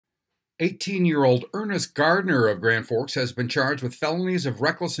18-year-old Ernest Gardner of Grand Forks has been charged with felonies of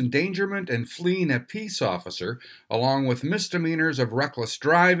reckless endangerment and fleeing a peace officer, along with misdemeanors of reckless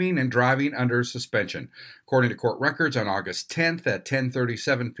driving and driving under suspension. According to court records, on August 10th at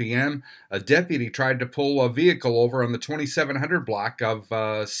 10:37 p.m., a deputy tried to pull a vehicle over on the 2700 block of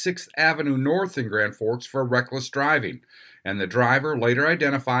 6th Avenue North in Grand Forks for reckless driving, and the driver, later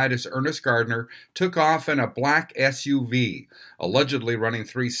identified as Ernest Gardner, took off in a black SUV, allegedly running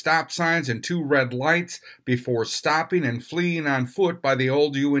 3 stop signs and 2 red lights before stopping and fleeing on foot by the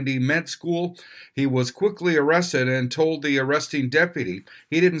old UND Med School. He was quickly arrested and told the arresting deputy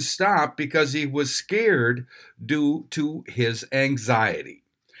he didn't stop because he was scared due to his anxiety.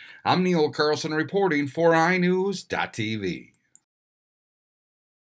 I'm Neil Carlson reporting for iNewZ.TV.